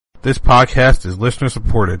This podcast is listener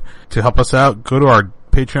supported. To help us out, go to our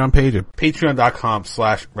Patreon page at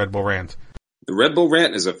patreon.com/Red Bull Rant. The Red Bull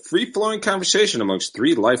Rant is a free-flowing conversation amongst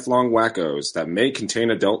three lifelong wackos that may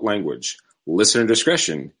contain adult language. Listener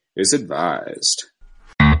discretion is advised.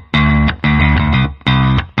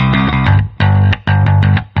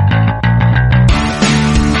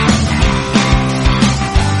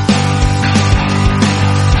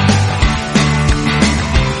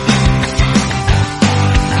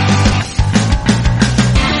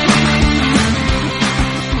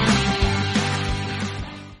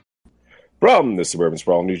 From the suburban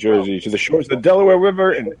sprawl of New Jersey to the shores of the Delaware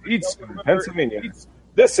River and eastern Pennsylvania,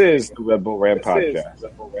 this is the Red Bull Rant Podcast.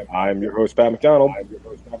 I'm your host, Pat McDonald.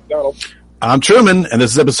 I'm Truman, and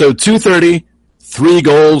this is episode 230, 3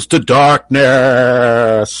 Goals to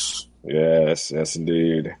Darkness. Yes,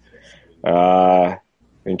 indeed.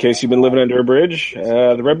 In case you've been living under a bridge,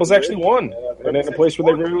 the Red Bulls actually won, and in a place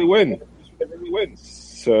where they rarely win.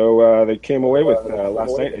 So they came away with,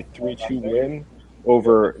 last night, a 3-2 win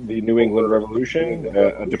over the New England Revolution,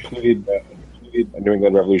 a depleted New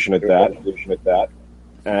England Revolution at that.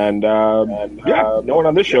 And no one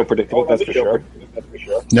on this show predicted it, that's for sure.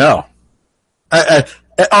 No.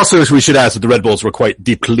 Also, we should ask that the Red Bulls were quite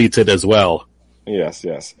depleted as well. Yes.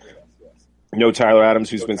 No Tyler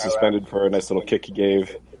Adams, who's been suspended for a nice little kick he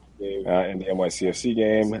gave in the NYCFC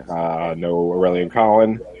game. No Aurelian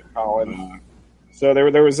Collin. So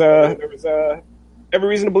there was every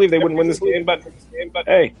reason to believe they wouldn't win this game, but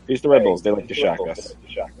hey, here's the Red Bulls. They like to shock us.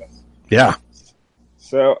 Yeah.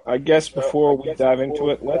 So I guess before we dive into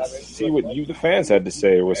it, let's see what you, the fans, had to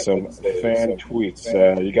say with some fan tweets.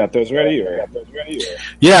 You got those ready?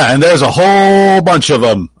 Yeah, and there's a whole bunch of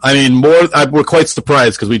them. I mean, we're quite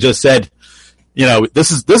surprised because we just said,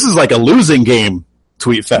 this is like a losing game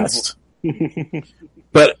tweet fest.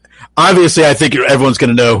 But obviously, I think everyone's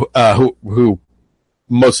going to know who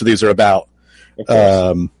most of these are about.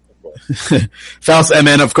 Faust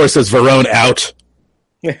MN, of course, says Verone out.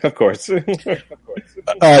 Of course. Chico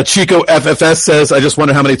FFS says, I just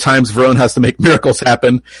wonder how many times Verone has to make miracles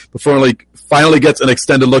happen before he finally gets an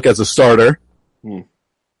extended look as a starter.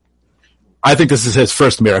 I think this is his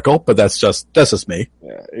first miracle, but that's just me.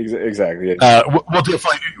 Yeah, exactly. We'll do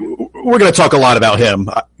we're going to talk a lot about him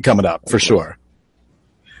coming up for sure.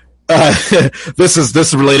 This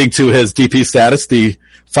is relating to his DP status, the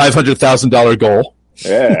 $500,000 goal.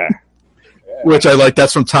 Yeah. Which I like.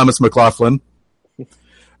 That's from Thomas McLaughlin.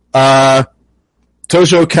 Tojo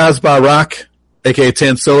Kazbarak, a.k.a.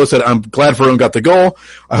 Tan Solo, said, I'm glad Verone got the goal.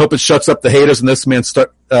 I hope it shuts up the haters and this man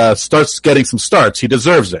starts getting some starts. He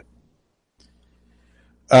deserves it.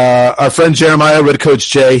 Our friend Jeremiah, Red Coach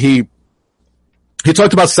Jay, he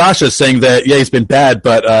talked about Sasha, saying that, he's been bad,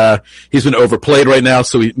 but he's been overplayed right now,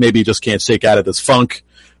 so he maybe just can't shake out of this funk.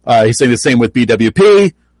 He's saying the same with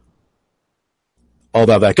BWP.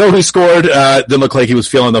 Although that goal he scored didn't look like he was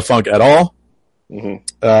feeling the funk at all. Mm-hmm.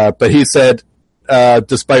 But he said,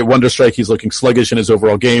 despite Wonder Strike, he's looking sluggish in his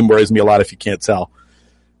overall game. Worries me a lot if you can't tell.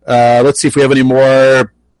 Let's see if we have any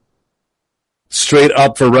more straight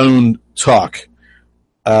up Verone talk.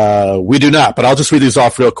 We do not, but I'll just read these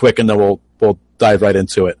off real quick and then we'll dive right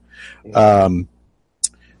into it.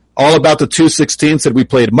 All about the 216 said we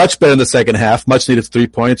played much better in the second half. Much needed 3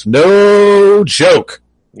 points. No joke.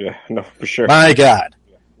 Yeah, no, for sure. My God.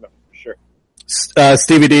 Yeah, no, for sure.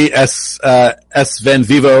 Stevie D, S Van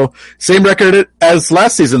Vivo. Same record as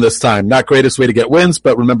last season this time. Not greatest way to get wins,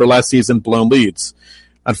 but remember last season, blown leads.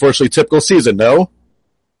 Unfortunately, typical season, no?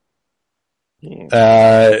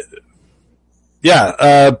 I'm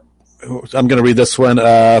going to read this one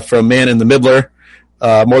from Man in the Middler.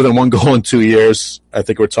 More than one goal in 2 years. I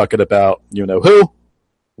think we're talking about who.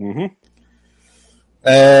 Mm-hmm.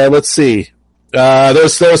 Let's see. There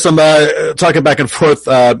was some talking back and forth.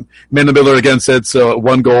 Man in the Middler again said, so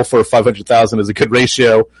 1 goal for 500,000 is a good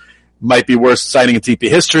ratio. Might be worth signing in TP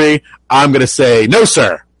history. I'm going to say no,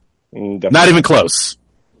 sir. Not even close.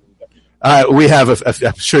 We have,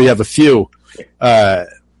 I'm sure you have a few, the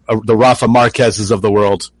Rafa Marquez's of the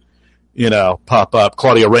world, pop up.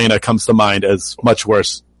 Claudio Reyna comes to mind as much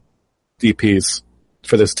worse DPs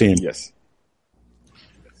for this team. Yes.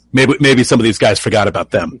 Maybe some of these guys forgot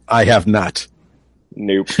about them. I have not.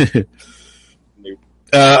 Nope.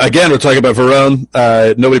 Again, we're talking about Verone.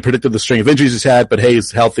 Nobody predicted the string of injuries he's had, but hey,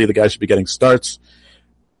 he's healthy. The guy should be getting starts.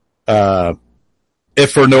 If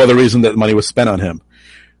for no other reason that money was spent on him.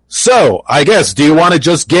 So, I guess, do you want to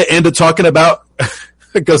just get into talking about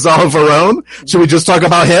Gonzalo Verone? Should we just talk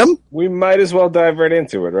about him? We might as well dive right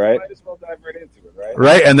into it, right?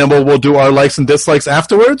 Right, and then we'll do our likes and dislikes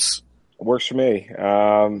afterwards? Works for me.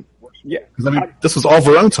 Yeah. I mean, this was all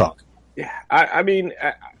Verone talk. Yeah. I mean,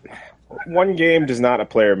 one game does not a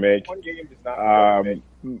player make.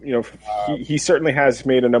 He certainly has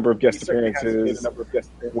made a number of guest appearances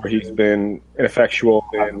where he's been ineffectual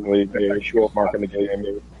in the league, marking the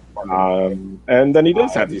game. And then he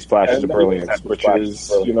does have these flashes of brilliance, which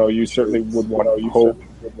is, you certainly would want to hope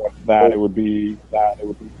that it would be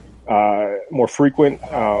more frequent.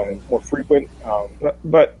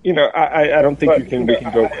 But I don't think we can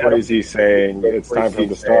go crazy saying it's time for him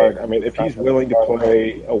to start. I mean, if he's willing to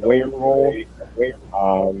play a winger role,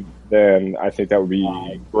 then I think that would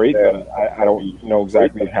be great. But I don't know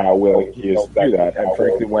exactly how willing he is to do that. And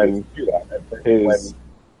frankly, when his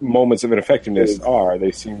moments of ineffectiveness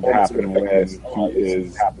they seem to happen when he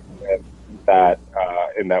is that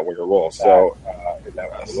in that winger role. So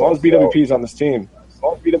as long as BWP is on this team,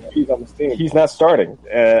 he's not starting.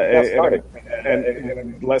 And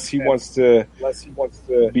unless he wants to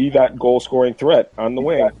be that goal-scoring threat on the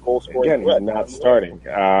wing, again, he's not starting.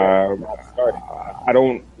 I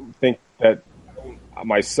don't think that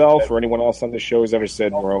myself or anyone else on the show has ever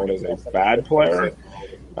said Verone is a bad player.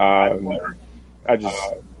 I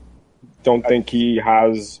just don't think he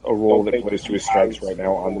has a role that plays to his strengths right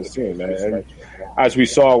now on this team. And as we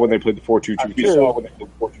saw when they played the 4-2-2-2,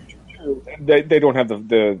 they don't have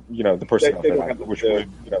the personnel for that, which would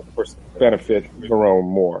benefit Verone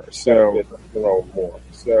more. So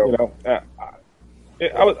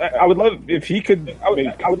I would love if he could. I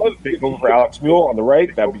would love to take over for Alex Mule on the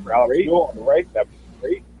right. That'd be great.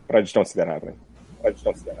 But I just don't see that happening.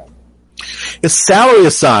 His salary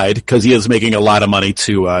aside, because he is making a lot of money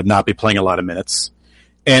to not be playing a lot of minutes,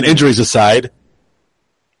 and injuries aside,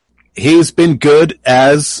 he's been good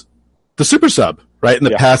as the super sub, right? In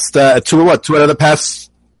the past two out of the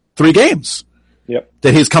past 3 games. Yep.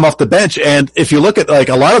 That he's come off the bench. And if you look at like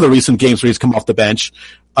a lot of the recent games where he's come off the bench,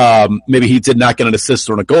 maybe he did not get an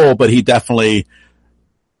assist or a goal, but he brought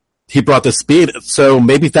the speed. So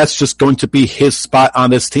maybe that's just going to be his spot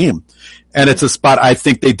on this team. And it's a spot I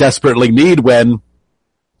think they desperately need when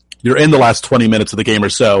you're in the last 20 minutes of the game or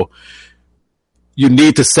so. You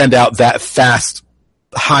need to send out that fast,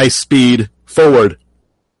 high speed forward,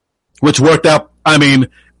 which worked out,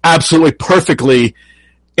 absolutely perfectly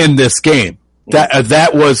in this game.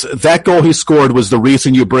 That goal he scored was the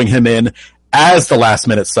reason you bring him in as the last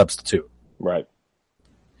minute substitute. Right.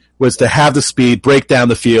 Was to have the speed, break down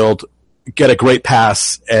the field, get a great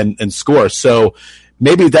pass and score. So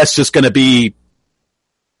maybe that's just going to be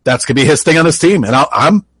his thing on this team. And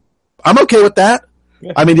I'm okay with that.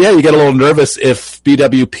 Yeah. You get a little nervous if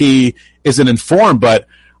BWP isn't informed, but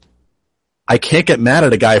I can't get mad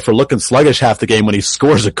at a guy for looking sluggish half the game when he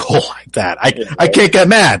scores a goal like that. I can't get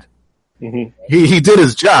mad. Mm-hmm. He did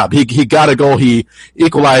his job. He got a goal. He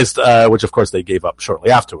equalized, which of course they gave up shortly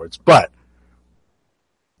afterwards, but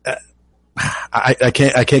I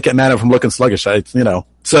can't get mad at him from looking sluggish.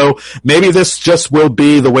 So maybe this just will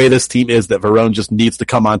be the way this team is, that Verone just needs to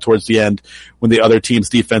come on towards the end when the other team's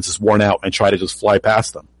defense is worn out and try to just fly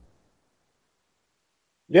past them.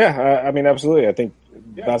 Yeah, absolutely. I think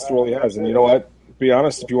that's the role he has. And you know what? To be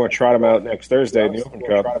honest, if you want to trot him out next Thursday in the Open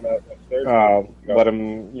Cup, let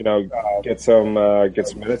him, get some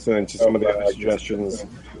minutes, and then to some of the other suggestions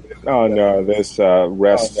on this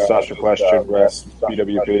rest Sasha question, rest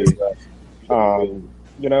BWP. I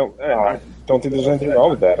don't think there's anything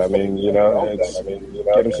wrong with that.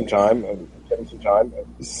 Get him some time.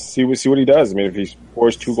 See what he does. If he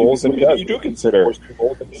scores 2 goals, then you do consider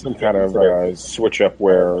some kind of switch up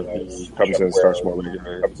where he comes in and starts more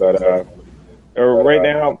regularly. But right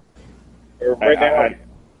now,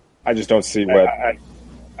 I just don't see what. I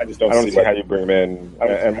don't see how you bring him in.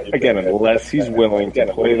 And again, unless he's willing to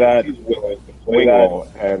play that wing role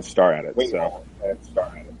and star at it.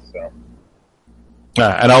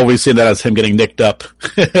 And all we've seen that as him getting nicked up,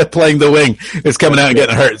 playing the wing, is coming out and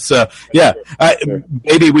getting hurt. So,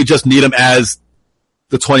 maybe we just need him as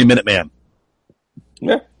the 20-minute man.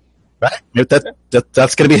 Yeah. Right?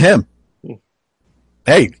 That's going to be him.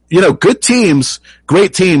 Hey, good teams,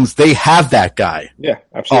 great teams, they have that guy. Yeah,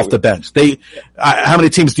 absolutely. Off the bench. How many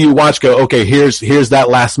teams do you watch go, okay, here's that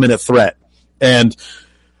last-minute threat? And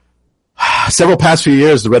several past few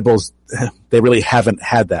years, the Red Bulls, they really haven't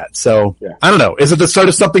had that. So, I don't know. Is it the start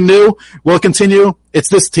of something new? Will it continue? It's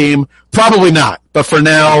this team. Probably not. But for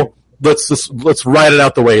now, let's write it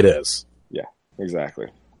out the way it is. Yeah, exactly.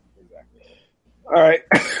 All right.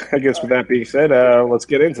 I guess with that being said, let's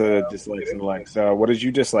get into dislikes and likes. What did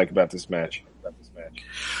you dislike about this match?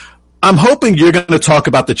 I'm hoping you're going to talk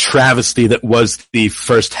about the travesty that was the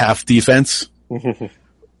first half defense.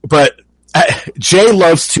 But Jay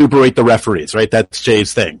loves to berate the referees, right? That's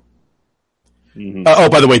Jay's thing. Mm-hmm. Oh,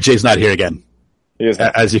 by the way, Jay's not here again. He is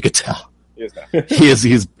not. As you could tell. He is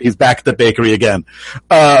not. He's back at the bakery again.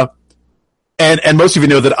 And most of you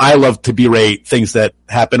know that I love to berate things that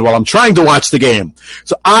happen while I'm trying to watch the game.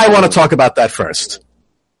 So I want to talk about that first.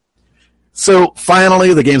 So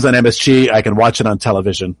finally, the game's on MSG. I can watch it on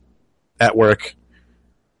television at work.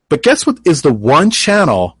 But guess what is the one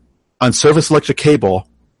channel on Service Electric Cable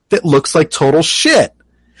that looks like total shit,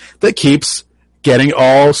 that keeps getting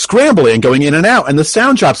all scrambly and going in and out, and the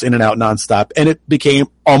sound drops in and out nonstop, and it became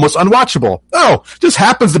almost unwatchable. Oh, just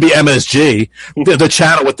happens to be MSG, the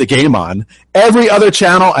channel with the game on. Every other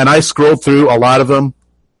channel, and I scrolled through a lot of them,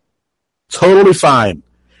 totally fine.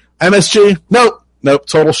 MSG, nope,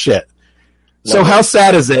 total shit. So how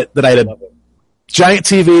sad is it that I had a giant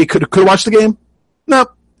TV, could watch the game?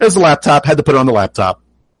 Nope, there's a laptop, had to put it on the laptop.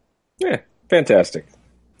 Yeah, fantastic.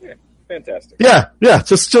 Yeah,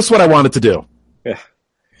 just what I wanted to do. Yeah.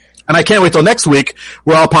 And I can't wait till next week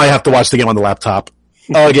where I'll probably have to watch the game on the laptop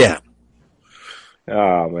again.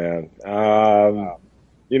 Oh, man.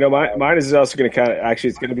 Mine is also going to actually,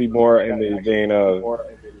 it's going to be more in the vein of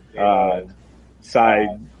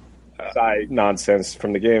side nonsense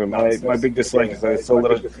from the game. And my big dislike is that it's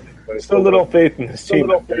so little faith in this team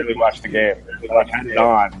to really watch the game. I had it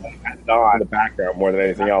on in the background more than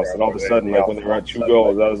anything else. And all of a sudden, like when they were at 2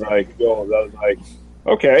 goals, I was like,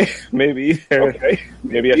 okay, maybe I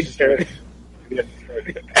should start.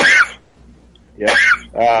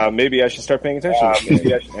 Yeah, maybe I should start paying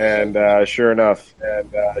attention. And sure enough,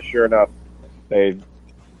 they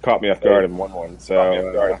caught me off guard and won one.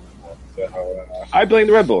 So I blame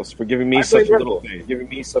the Red Bulls for giving me such a little thing.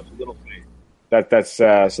 That's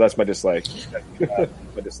my dislike.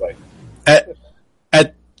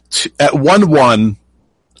 At 1-1,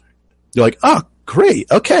 you're like, oh,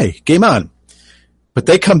 great, okay, game on. But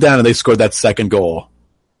they come down and they scored that second goal.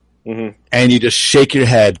 Mm-hmm. And you just shake your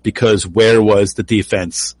head because where was the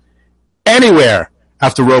defense? Anywhere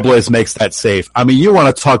after Robles makes that save. I mean, you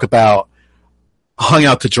want to talk about hung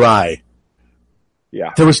out to dry.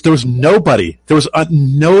 Yeah. There was nobody. There was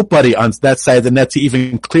nobody on that side of the net to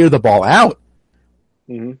even clear the ball out.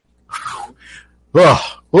 Mm-hmm. Yeah.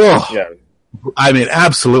 I mean,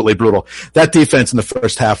 absolutely brutal. That defense in the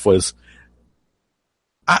first half was...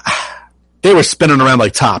 they were spinning around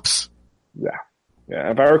like tops. Yeah.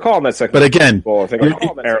 If I recall in that second but again, goal, I think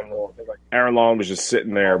Aaron Long was just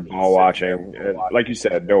sitting there ball watching. And like you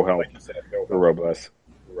said, no help for Robles.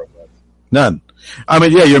 None. I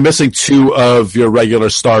mean, yeah, you're missing 2 of your regular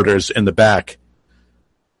starters in the back.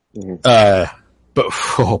 Mm-hmm. But,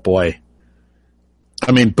 oh boy.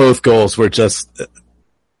 I mean, both goals were just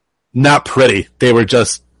not pretty. They were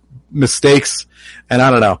just mistakes. And I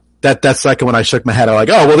don't know. That second one, I shook my head. I'm like,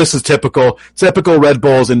 oh, well, this is typical Red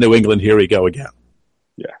Bulls in New England. Here we go again.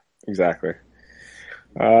 Yeah, exactly.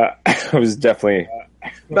 I was definitely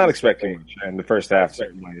not expecting much. And the first half,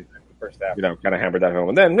 certainly, kind of hammered that home.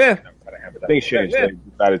 And then, things changed. They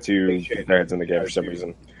decided to put their heads in the game for some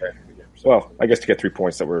reason. Well, I guess to get 3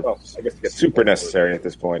 points that were super necessary at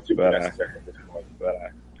this point. But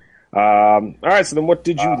all right, so then what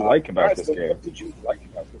did you like about this game?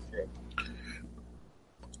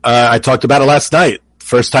 I talked about it last night.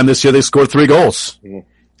 First time this year they scored 3 goals. Mm-hmm.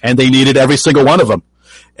 And they needed every single one of them.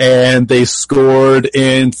 And they scored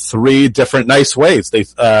in 3 different nice ways.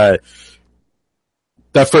 That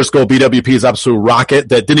first goal, BWP's absolute rocket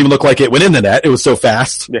that didn't even look like it went in the net. It was so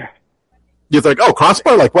fast. Yeah. You think, oh,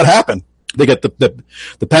 crossbar? Like, what happened? They get the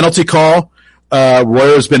penalty call.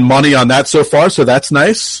 Royer's been money on that so far, so that's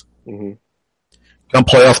nice. Mm-hmm. Come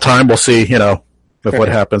playoff time, we'll see, with what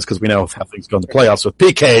happens, because we know how things go in the playoffs with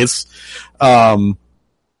PKs. And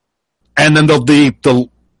then the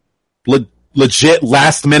legit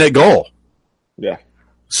last-minute goal. Yeah.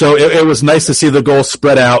 So it was nice to see the goal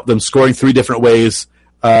spread out, them scoring 3 different ways.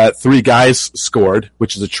 3 guys scored,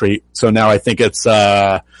 which is a treat. So now I think it's,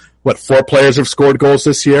 4 players have scored goals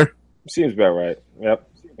this year? Seems about right. Yep.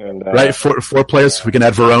 And, right, 4 players. We can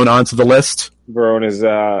add Verone onto the list. Verone is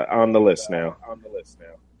on the list now.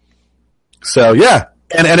 So yeah,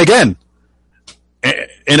 and again,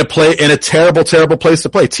 in a terrible place to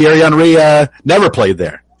play. Thierry Henry never played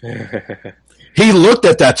there. He looked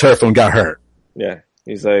at that turf and got hurt. Yeah,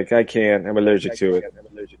 he's like, I can't. I'm allergic to it.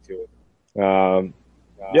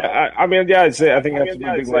 I'd say I think that's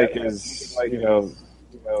the big like is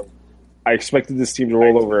I expected this team to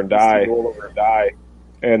roll over and die,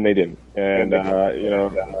 and they didn't. And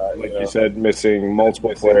like you said, missing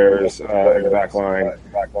multiple players in the back line.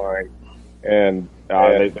 And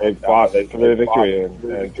they fought for the victory. And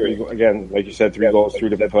again, like you said, 3 goals, 3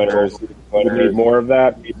 different players. We need more of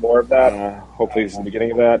that. Hopefully, it's the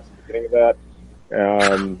beginning of that.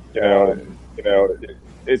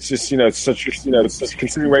 It's just it's such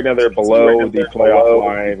considering right now they're below the playoff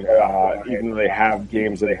line, even though they have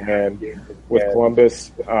games at hand with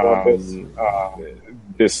Columbus.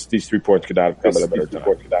 These 3 points could not have come at a better time.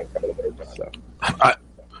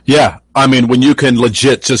 Yeah, I mean, when you can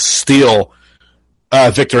legit just steal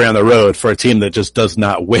victory on the road for a team that just does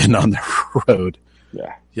not win on the road.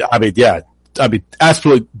 Yeah. I mean,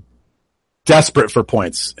 absolutely desperate for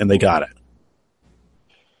points, and they got it.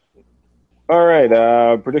 All right,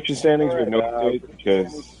 prediction standings with no update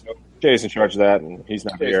because Jay's in charge of that, and he's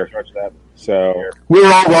not here. So we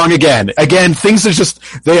were all wrong again. Again, things are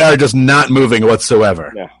they are just not moving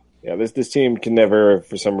whatsoever. Yeah. This team can never,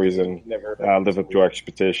 for some reason, live up to our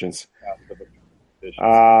expectations.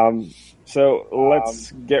 So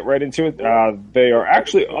let's get right into it. They are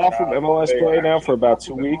actually off of MLS play now for about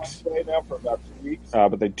 2 weeks.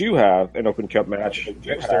 But they do have an Open Cup match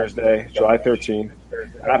next Thursday, July 13th,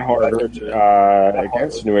 at Harvard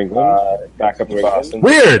against New England, back up to Boston.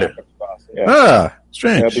 Weird. Yeah.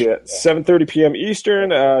 Strange. It'll be at 7:30 p.m.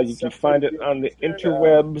 Eastern. You can find it on the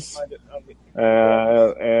interwebs.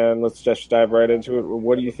 And let's just dive right into it.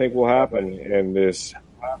 What do you think will happen in this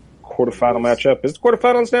quarterfinal matchup? Is it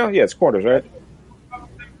quarterfinals now? Yeah, it's quarters, right?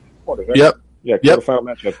 Yep. Yeah, quarterfinal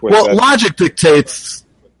matchup. Well, logic dictates.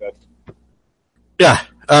 Yeah,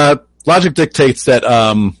 logic dictates that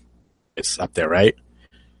it's up there, right?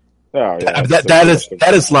 Oh, yeah.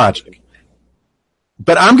 That is logic.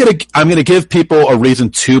 But I'm gonna give people a reason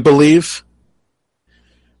to believe,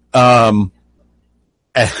 and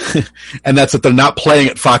that's that they're not playing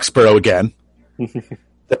at Foxborough again.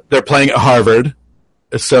 They're playing at Harvard.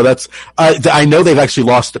 So that's I know they've actually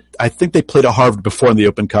lost. I think they played at Harvard before in the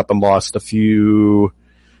Open Cup and lost a few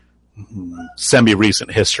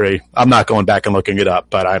semi-recent history. I'm not going back and looking it up,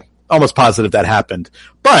 but I'm almost positive that happened.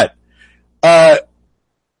 But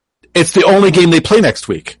it's the only game they play next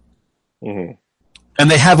week. Mm-hmm. And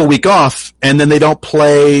they have a week off, and then they don't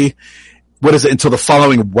play, until the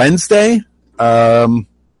following Wednesday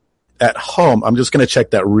at home. I'm just going to check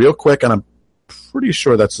that real quick, and I'm pretty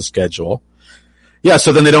sure that's the schedule. Yeah,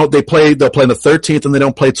 so then they'll play on the 13th, and they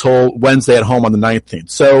don't play till Wednesday at home on the 19th.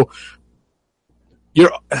 So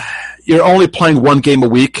you're only playing one game a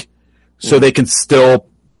week, so they can still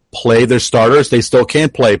play their starters. They still can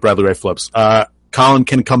play Bradley Ray Phillips. Colin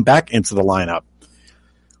can come back into the lineup.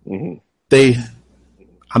 Mm-hmm.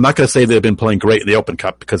 I'm not going to say they've been playing great in the Open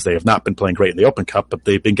Cup because they have not been playing great in the Open Cup, but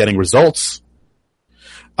they've been getting results,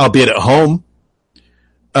 albeit at home.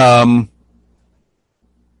 I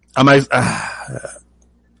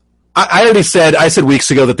said weeks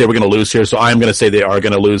ago that they were going to lose here, so I'm going to say they are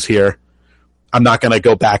going to lose here. I'm not going to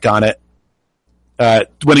go back on it.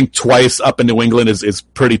 Winning twice up in New England is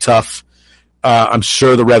pretty tough. I'm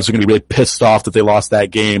sure the Revs are going to be really pissed off that they lost that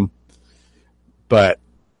game,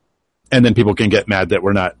 and then people can get mad that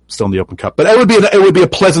we're not still in the Open Cup. But it would be a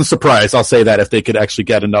pleasant surprise, I'll say that, if they could actually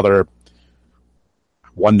get another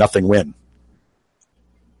 1-0 win.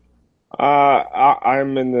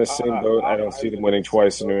 I'm in the same boat. I don't see them winning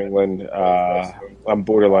twice in New England. I'm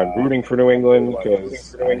borderline rooting for New England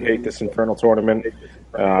because I hate this infernal tournament.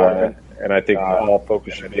 And I think all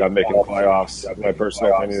focus should be on making the playoffs. My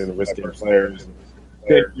personal opinion and risking players.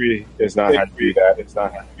 Victory is not how to do that.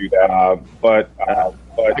 But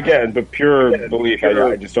again, the pure belief,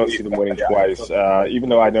 I just don't see them winning twice. Even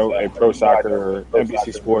though I know a Pro Soccer,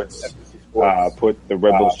 NBC Sports, put the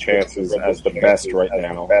Red Bulls' chances as the best right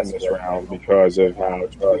now in this round because of how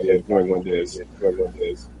explosive New England is.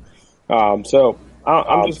 So I'm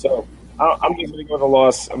just going to go with a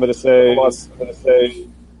loss. I'm going to say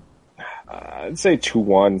I'd say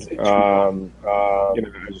 2-1.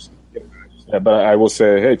 But I will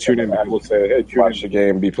say, hey, tune in. Watch the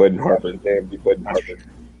game be played in Harvard.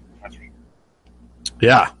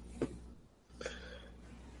 Yeah.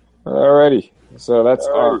 Alrighty. So that's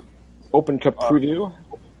our Open Cup preview.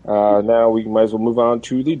 Now we might as well move on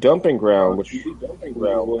to the dumping ground, which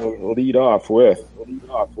we'll lead off with.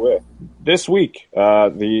 This week,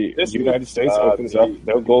 the United States opens up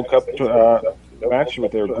their Gold Cup match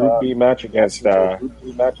with their Group B match against Panama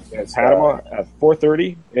at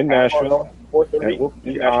 4:30 in Nashville. And it will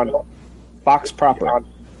be on Fox Proper.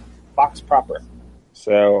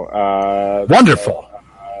 So wonderful.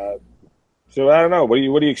 So I don't know. What do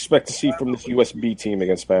you expect to see from this USB team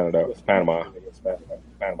against Panama?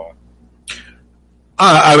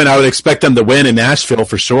 I mean, I would expect them to win in Nashville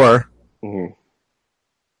for sure. Mm-hmm.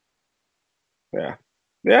 Yeah.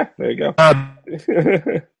 There you go.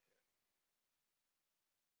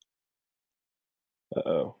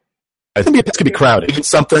 Uh-oh. I think it's going to be crowded.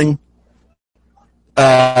 Something.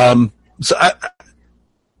 So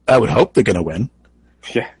I would hope they're going to win.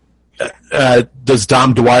 Yeah. Does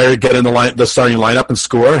Dom Dwyer get in the starting lineup and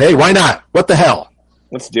score? Hey, why not? What the hell?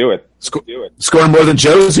 Let's do it. Score more than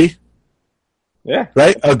Josie. Yeah.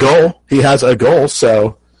 Right? A goal. He has a goal,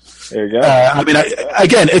 so... There you go.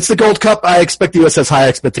 Again, it's the Gold Cup. I expect the U.S. has high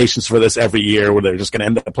expectations for this every year, where they're just going to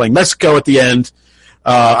end up playing Mexico at the end.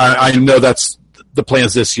 I know that's the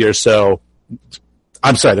plans this year, so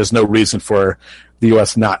I'm sorry, there's no reason for the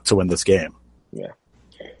U.S. not to win this game. Yeah.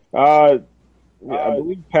 I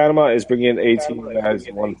believe Panama is bringing in A team. That is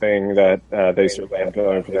one thing that they certainly have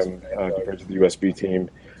going for them compared to the U.S. B team.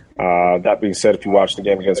 That being said, if you watch the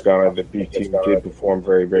game against Ghana, the B team did perform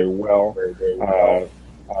very, very well.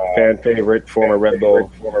 Fan favorite, former Red Bull,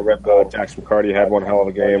 Dax McCarty had one hell of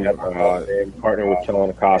a game, partnered with Kellen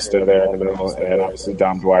Acosta there in the middle, and obviously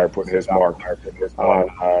Dom Dwyer put his mark on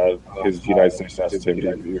his United States national team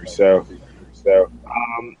debut. So,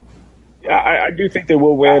 I do think they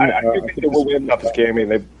will win. I think they will win this game. I mean,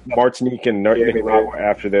 they Martinique and Nicaragua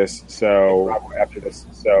after this, so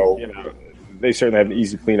they certainly have an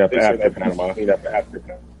easy cleanup after Panama.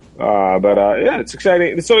 But it's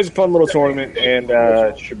exciting. It's always a fun little tournament, and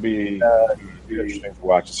it should be interesting to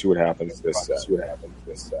watch and see what happens this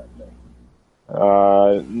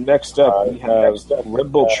next up, we have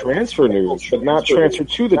Red Bull transfer news, but not transfer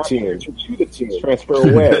to the team. Transfer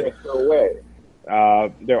away.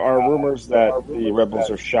 There are rumors that the Red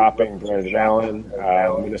Bulls are shopping Brandon Allen.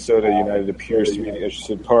 Minnesota United appears to be the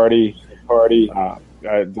interested party.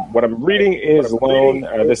 What I'm reading is loan.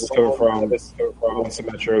 This is coming from Melissa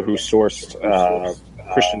Metro, who sourced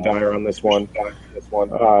Christian Dyer on this one.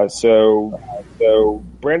 So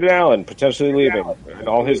Brandon Allen potentially leaving, and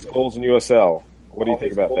all his goals in USL. What do you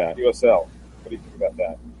think about that?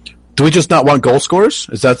 Do we just not want goal scorers?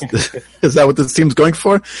 Is that what this team's going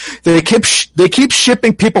for? They keep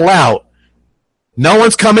shipping people out. No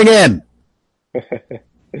one's coming in.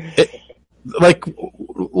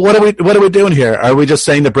 What are we doing here? Are we just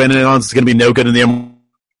saying that Brandon Allen's going to be no good in the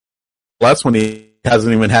MLS when he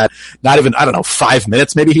hasn't even had, not even, 5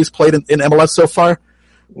 minutes maybe he's played in MLS so far?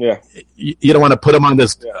 Yeah. You don't want to put him on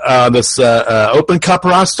this Open Cup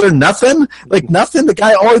roster? Nothing? Nothing? The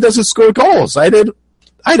guy all he does is score goals. I don't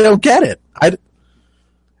get it. I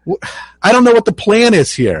don't know what the plan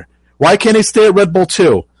is here. Why can't he stay at Red Bull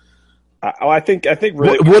too? I think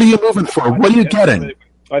really. What are you moving for? What are you getting?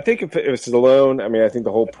 I think if it was a loan, I think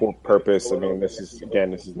the whole purpose, this is in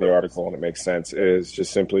the article and it makes sense, is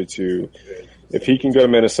just simply if he can go to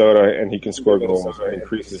Minnesota and he can score goals, it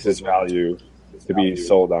increases his value to be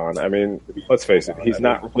sold on. Let's face it, he's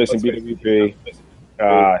not replacing BWP.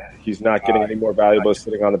 He's not getting any more valuable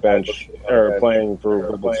sitting on the bench or playing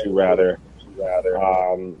for Red Bull 2 rather.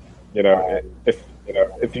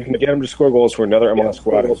 If you can get him to score goals for another MLS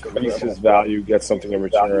squad, increase his value, get something in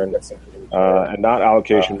return, and not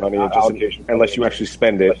allocation money, unless you actually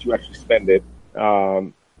spend it.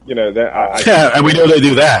 And we know they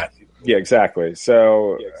do that. Yeah, exactly.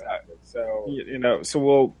 So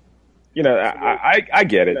we'll. I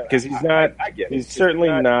get it because he's certainly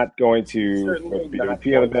not going to put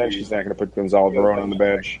BWP on the bench. He's not going to put Gonzalo Verón on the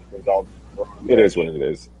bench. It is what it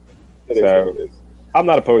is. I'm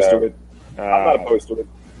not opposed to it. I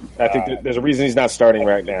think there's a reason he's not starting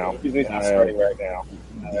right now.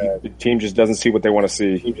 The team just doesn't see what they want to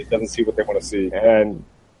see. And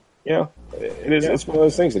it's one of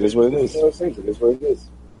those things. It is what it is.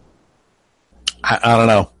 I don't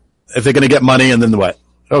know if they're going to get money and then what?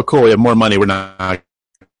 Oh, cool. We have more money. We're not.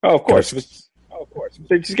 Oh, of course.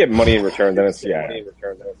 They just get money in return. Then it's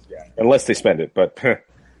unless they spend it. But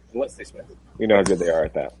we know how good they are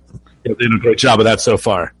at that. Yeah, they've done a great job of that so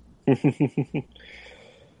far. I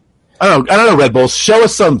don't know, Red Bulls. Show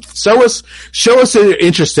us that you're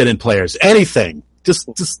interested in players. Anything.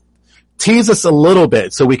 Just tease us a little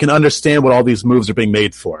bit so we can understand what all these moves are being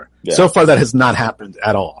made for. Yeah. So far, that has not happened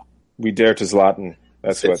at all. We dare to Zlatan.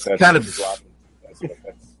 That's kind of.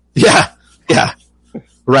 Yeah.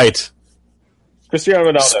 Right.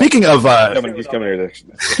 Cristiano Ronaldo. Speaking of, he's coming here.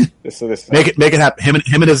 This make it happen.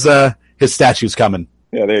 Him and his statue's coming.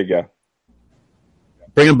 Yeah, there you go.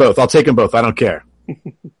 Bring them both. I'll take them both. I don't care. I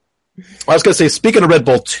was going to say, speaking of Red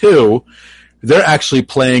Bull 2, they're actually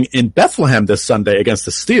playing in Bethlehem this Sunday against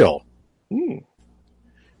the Steel.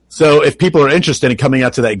 So if people are interested in coming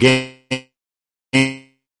out to that game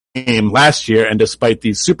last year, and despite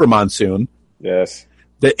the super monsoon, yes,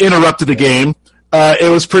 that interrupted the game,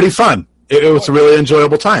 it was pretty fun. It was a really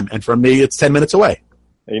enjoyable time. And for me, it's 10 minutes away.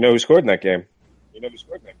 And you know who scored in that game?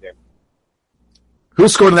 Who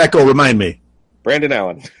scored in that goal? Remind me. Brandon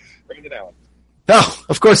Allen. Oh,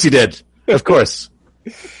 of course he did. Of course.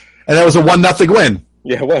 And that was a 1-0 win.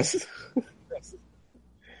 Yeah, it was.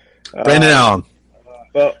 Brandon Allen.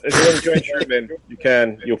 Well, if you want to join Truman, you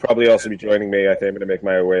can. You'll probably also be joining me. I think I'm going to make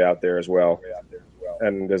my way out there as well.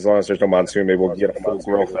 And as long as there's no monsoon, maybe we'll get a full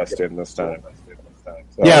grill fest in this time. So,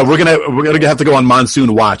 yeah, we're gonna have to go on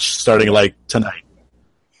monsoon watch starting like tonight.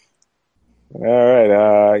 All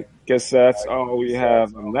right. I guess that's all we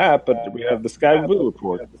have on that. But we have the Sky Blue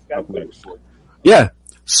report up next. Yeah.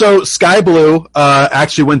 So Sky Blue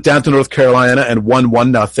actually went down to North Carolina and won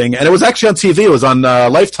 1-0, and it was actually on TV. It was on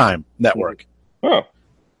Lifetime Network. Oh.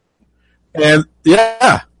 And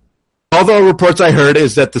yeah, all the reports I heard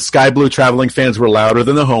is that the Sky Blue traveling fans were louder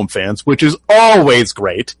than the home fans, which is always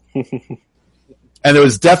great. And there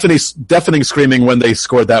was deafening screaming when they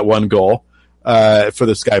scored that one goal for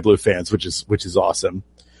the Sky Blue fans, which is awesome.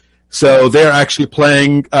 So they're actually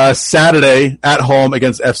playing Saturday at home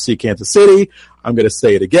against FC Kansas City. I'm going to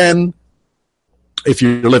say it again. If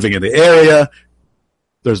you're living in the area,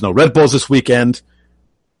 there's no Red Bulls this weekend.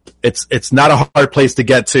 It's not a hard place to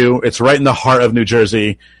get to. It's right in the heart of New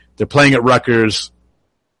Jersey. They're playing at Rutgers.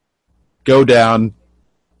 Go down.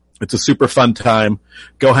 It's a super fun time.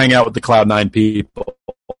 Go hang out with the Cloud9 people.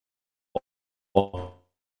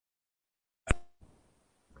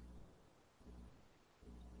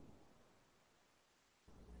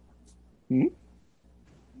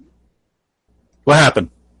 What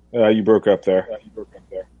happened? You broke up there.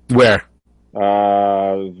 Where?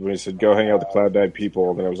 When you said go hang out with the Cloud9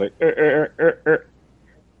 people, then I was like,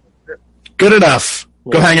 Good enough.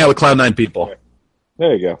 Go hang out with Cloud9 people.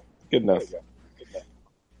 There you go. Good enough.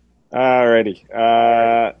 Alrighty.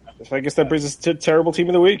 So I guess that brings us to Terrible Team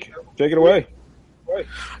of the Week. Take it away.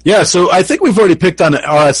 Yeah, so I think we've already picked on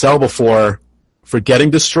RSL before for getting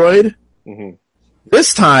destroyed. Mm-hmm.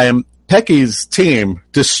 This time, Pecky's team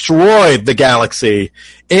destroyed the Galaxy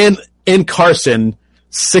in Carson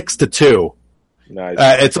 6-2. Nice.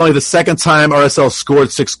 It's only the second time RSL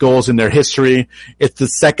scored 6 goals in their history. It's the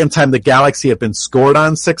second time the Galaxy have been scored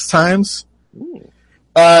on 6 times.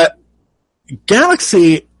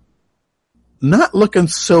 Galaxy not looking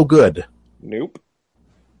so good. Nope.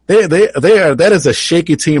 They are. That is a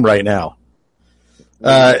shaky team right now.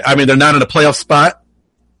 I mean, they're not in a playoff spot,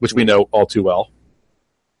 which we know all too well.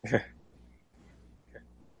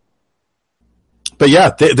 But yeah,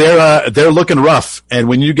 they're looking rough, and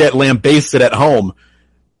when you get lambasted at home,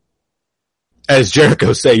 as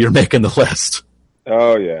Jericho say, you're making the list.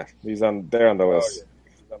 Oh yeah, they're on the list.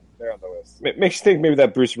 Makes you think maybe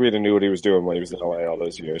that Bruce Arena knew what he was doing when he was in LA all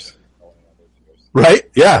those years. Right?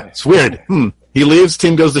 Yeah, it's weird. He leaves,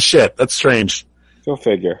 team goes to shit. That's strange. Go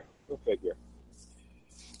figure.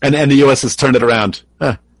 And the U.S. has turned it around.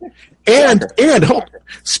 Huh. And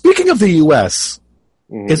speaking of the U.S.,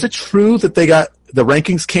 is it true that the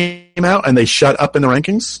rankings came out and they shut up in the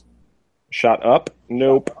rankings? Shut up?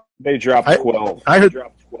 Nope. They dropped 12. I heard.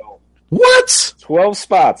 What? 12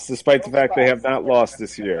 spots, despite the fact they have not lost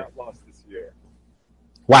this year.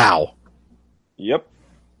 Wow. Yep.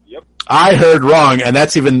 I heard wrong, and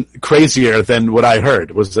that's even crazier than what I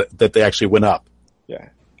heard, was that they actually went up. Yeah.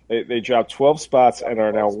 They dropped 12 spots and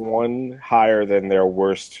are now one higher than their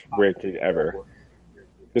worst ranking ever.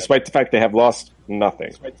 Despite the fact they have lost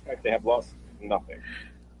nothing.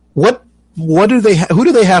 What do they? Who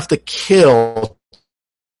do they have to kill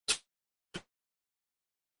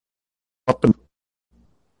up in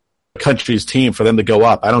the country's team for them to go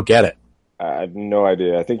up? I don't get it. I have no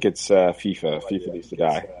idea. I think it's FIFA. FIFA needs to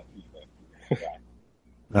die.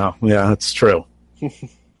 Oh, yeah, that's true.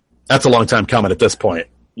 That's a long time coming at this point.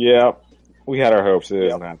 Yeah, we had our hopes. It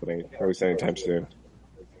isn't happening, at least anytime soon.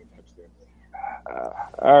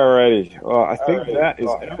 Alrighty. Well, I think that is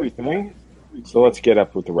everything. So let's get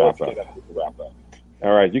up with the wrap up.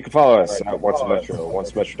 All right. You can follow us at Once Metro,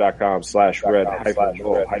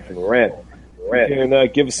 oncemetro.com/red-bull-rant. You can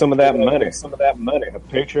give us some of that money at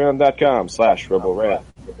patreon.com/rebelrant.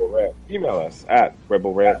 Email us at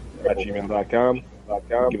rebelrant@gmail.com.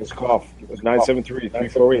 Give us a call. It's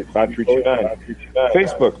 973-348-5329.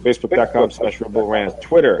 Facebook.com/rebelrant.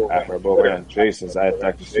 Twitter @rebelrant. Jason's at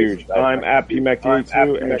Dr. Stooge. I'm at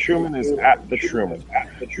PMAC82, and Truman is at the Truman.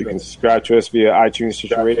 You can subscribe to us via iTunes,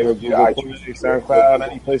 Stitcher Radio, Google Play, SoundCloud,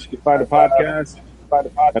 any place you can find a podcast.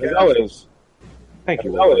 And as always, thank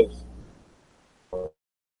you. All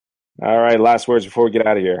right, last words before we get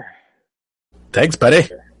out of here. Thanks, buddy.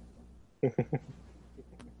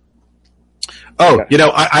 Oh,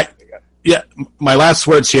 my last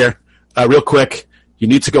words here, real quick. You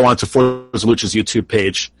need to go on to Forza Lucha's YouTube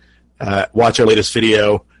page, watch our latest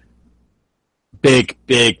video. Big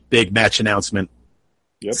match announcement.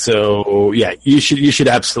 Yep. So yeah, you should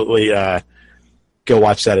absolutely go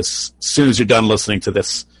watch that as soon as you're done listening to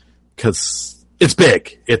this, because it's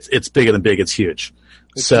big. It's bigger than big. It's huge.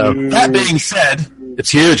 So that being said, it's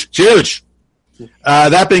huge.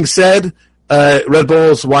 That being said, Red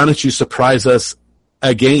Bulls, why don't you surprise us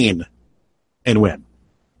again and win?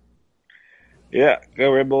 Yeah,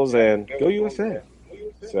 go Red Bulls and go USA.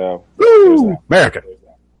 So, Woo! America.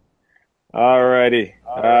 Alrighty.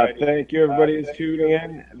 Thank you, everybody, who's tuning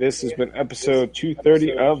in. This has been episode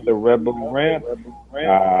 230 of the Red Bull Rant.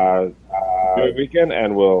 Good weekend,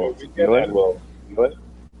 and we'll see you later.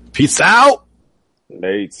 Peace out.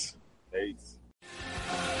 Lates.